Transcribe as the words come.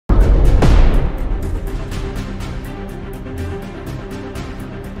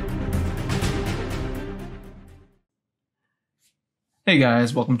Hey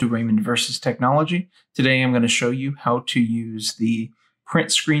guys, welcome to Raymond versus Technology. Today I'm going to show you how to use the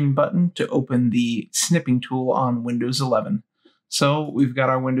print screen button to open the snipping tool on Windows 11. So we've got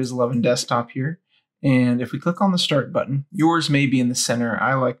our Windows 11 desktop here, and if we click on the start button, yours may be in the center.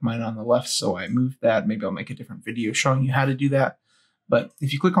 I like mine on the left, so I moved that. Maybe I'll make a different video showing you how to do that. But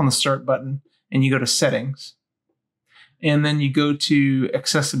if you click on the start button and you go to settings, and then you go to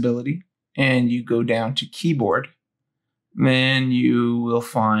accessibility and you go down to keyboard, then you will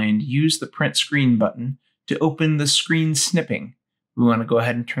find use the print screen button to open the screen snipping. We want to go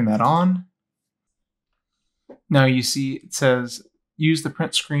ahead and turn that on. Now you see it says use the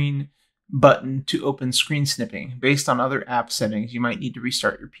print screen button to open screen snipping. Based on other app settings, you might need to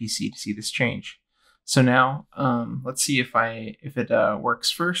restart your PC to see this change. So now let's see if it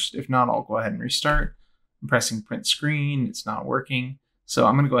works first. If not, I'll go ahead and restart. I'm pressing print screen. It's not working. So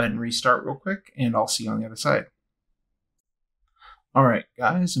I'm going to go ahead and restart real quick, and I'll see you on the other side. All right,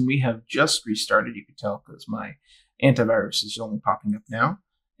 guys, and we have just restarted. You can tell because my antivirus is only popping up now.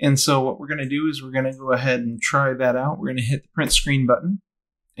 And so what we're going to do is we're going to go ahead and try that out. We're going to hit the print screen button,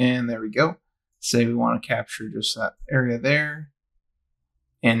 and there we go. Say we want to capture just that area there,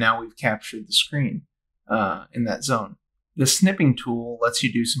 and now we've captured the screen in that zone. The snipping tool lets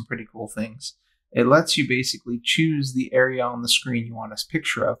you do some pretty cool things. It lets you basically choose the area on the screen you want a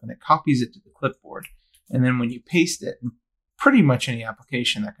picture of, and it copies it to the clipboard. And then when you paste it, pretty much any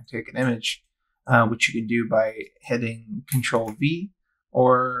application that can take an image, which you can do by hitting Control V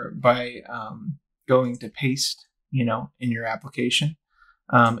or by going to paste, in your application.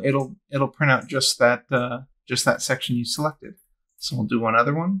 It'll print out just that section you selected. So we'll do one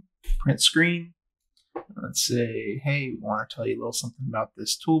other one, print screen. Let's say, hey, we want to tell you a little something about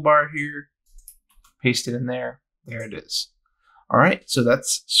this toolbar here. Paste it in there. There it is. All right, so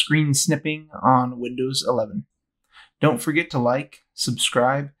that's screen snipping on Windows 11. Don't forget to like,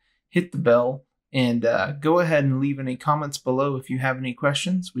 subscribe, hit the bell, and go ahead and leave any comments below if you have any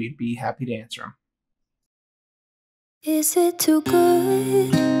questions. We'd be happy to answer them. Is it too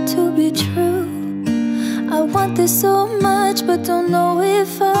good to be true? I want this so much, but don't know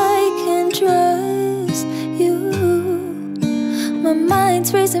if I can trust you. My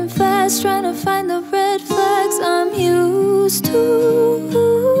mind's racing fast, trying to find the red flags I'm used to.